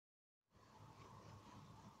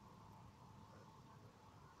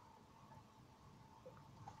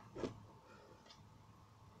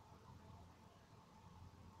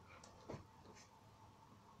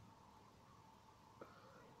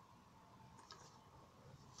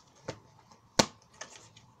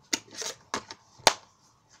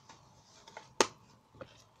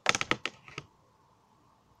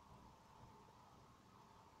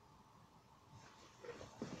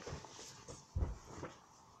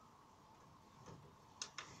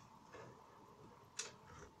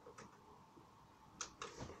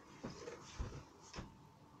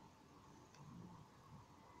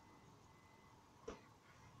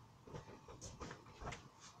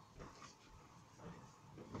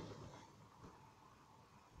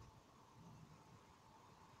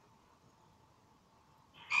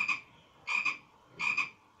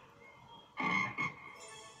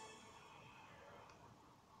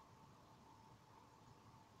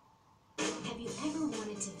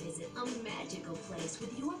A magical place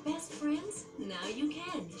with your best friends? Now you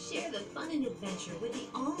can. Share the fun and adventure with the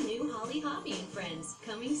all-new Holly Hoppy and Friends.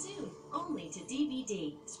 Coming soon. Only to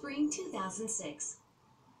DVD. Spring 2006.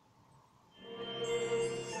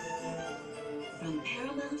 From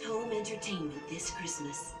Paramount Home Entertainment this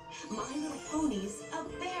Christmas. My Little Pony's A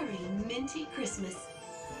Very Minty Christmas.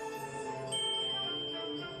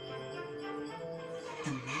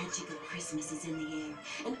 The magic of Christmas is in the air,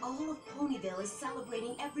 and all of Ponyville is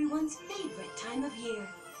celebrating everyone's favorite time of year.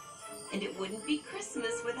 And it wouldn't be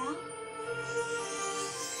Christmas without...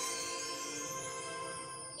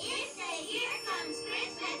 It's the Here Comes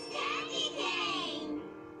Christmas candy cane!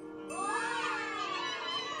 Wow!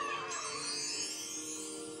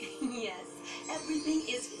 Yes, everything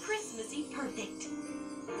is Christmassy perfect.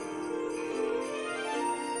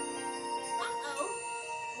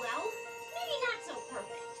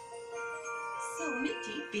 So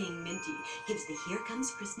Minty, being Minty, gives the Here Comes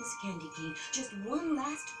Christmas candy cane just one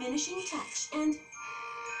last finishing touch and...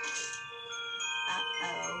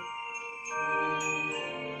 Uh-oh.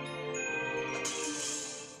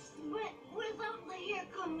 But without the Here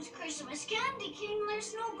Comes Christmas candy cane,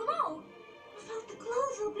 there's no glow. Without the glow,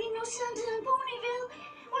 there'll be no Santa in Ponyville.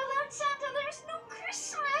 Without Santa, there's no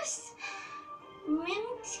Christmas.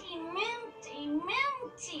 Minty, Minty,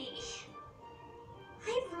 Minty.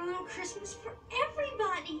 I've ruined Christmas for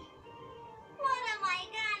everybody. What am I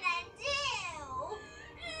gonna do?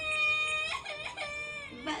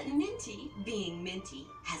 But Minty, being Minty,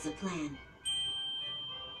 has a plan.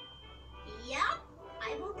 Yup,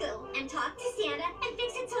 I will go and talk to Santa and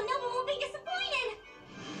fix it so no one will be disappointed.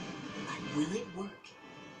 But will it work?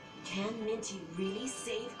 Can Minty really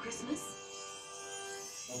save Christmas?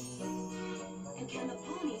 And can the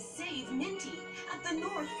ponies save Minty at the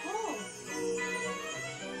North Pole?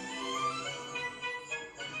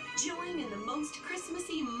 Join in the most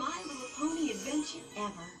Christmassy My Little Pony adventure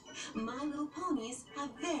ever. My Little Ponies A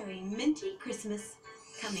Very Minty Christmas.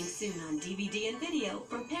 Coming soon on DVD and video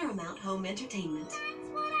from Paramount Home Entertainment. That's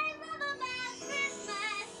what I love about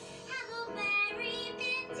Christmas. Have a very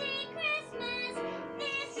minty Christmas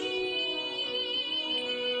this year.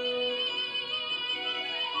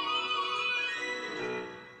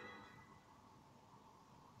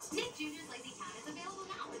 Nick Jr.'s Lazy Town is available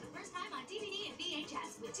now for the first time on DVD and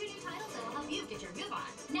VHS with 2 new titles that will help you get your move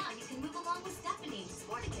on. Now you can move along with Stephanie,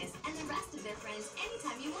 Sporticus, and the rest of their friends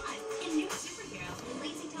anytime you want. In New Superhero, when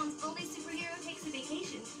Lazy Town's only superhero takes a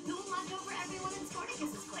vacation, who will watch over everyone in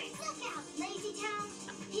Sporticus's place? Look out, Lazy Town.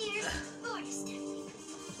 Here's Florida Stephanie.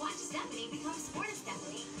 Watch Stephanie become Sporty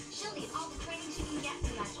Stephanie. She'll need all the training she can get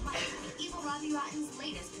to match Mike, Evil Robbie Rotten's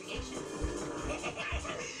latest creation.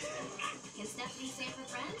 Can Stephanie save her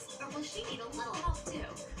friends, or will she need a little help too?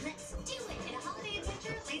 Let's do it! In a holiday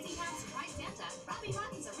adventure, Lazy Town Surprise Santa, Robbie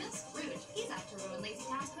Rotten's a real Scrooge. He's out to ruin Lazy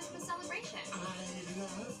Town's Christmas celebration. I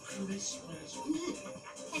love Christmas.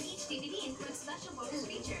 And each DVD includes special bonus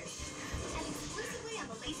features. And exclusively on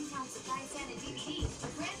the Lazy Town Surprise Santa DVD, a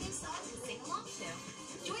brand new song to sing along to.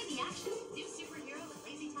 Join the action, New Superhero with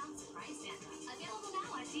Lazy Town Surprise Santa. Available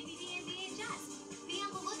now on DVD and VHS. Be on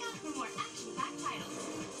the lookout for more action-packed titles.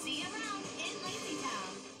 See you around in Lazy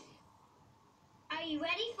Town. Are you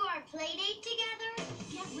ready for our play date together?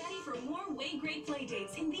 Get ready for more Way Great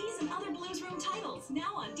Playdates in these and other Blues Room titles,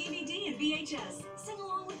 now on DVD and VHS. Sing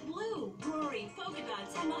along with Blue, Rory, Polka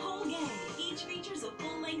Dots, and the whole gang. Each features a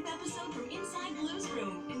full-length episode from inside Blues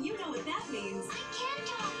Room, and you know what that means. I can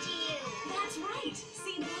talk to you. That's right!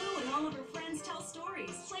 See Blue and all of her friends tell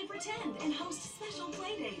stories, play pretend, and host special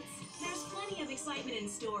playdates. There's plenty of excitement in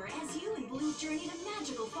store as you and Blue journey to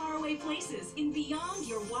magical faraway places in beyond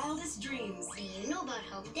your wildest dreams. Do you know about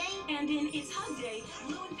Hug Day? And in It's Hug Day,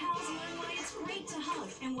 Blue and pals learn why it's great to hug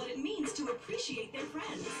and what it means to appreciate their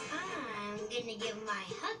friends. I'm gonna give my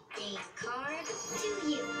Hug Day card to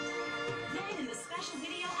you. Then in the special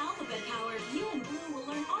video alphabet power, you and Blue will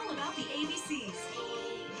learn all about the ABCs.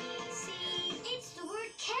 ABC. It's the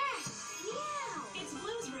word cat. Yeah. It's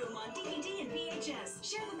Blues Room on DVD and VHS.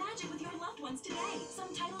 Share the magic with your loved ones today.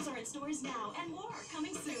 Some titles are in stores now, and more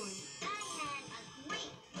coming soon. I had a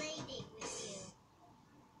great play date with you.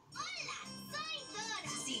 Hola, soy Dora.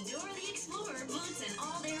 See Dora the Explorer, Boots, and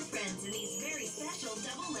all their friends in these very special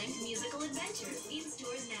double-length musical adventures. In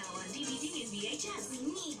stores now on DVD and VHS. We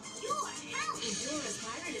need your help. In Dora's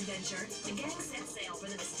Pirate Adventure, the gang set sail for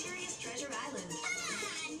the mysterious Treasure Island.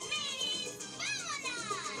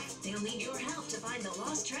 They'll need your help to find the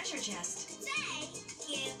lost treasure chest. Say,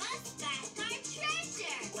 give us back our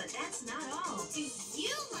treasure. But that's not all. Do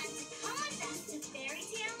you want to come with us to Fairy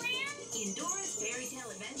Tale Land? In Dora's Fairy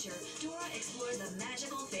Tale Adventure, Dora explores the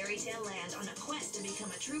magical fairy tale land on a quest to become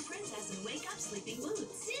a true princess and wake up sleeping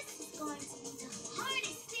boots. This is going to be the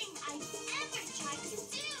hardest thing I've ever tried to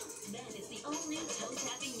do. Then it's the all-new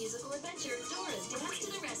toe-tapping musical adventure, Dora's Dance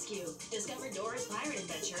to the Rescue. Discover Dora's Pirate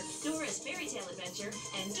Adventure, Dora's Fairy Tale Adventure,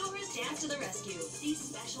 and Dora's Dance to the Rescue. These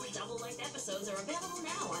special double-length episodes are available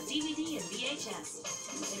now on DVD and VHS.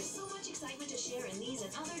 There's so much excitement to share in these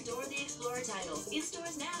and other Dora the Explorer titles. In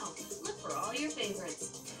stores now. Look for all your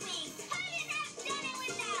favorites. Wait,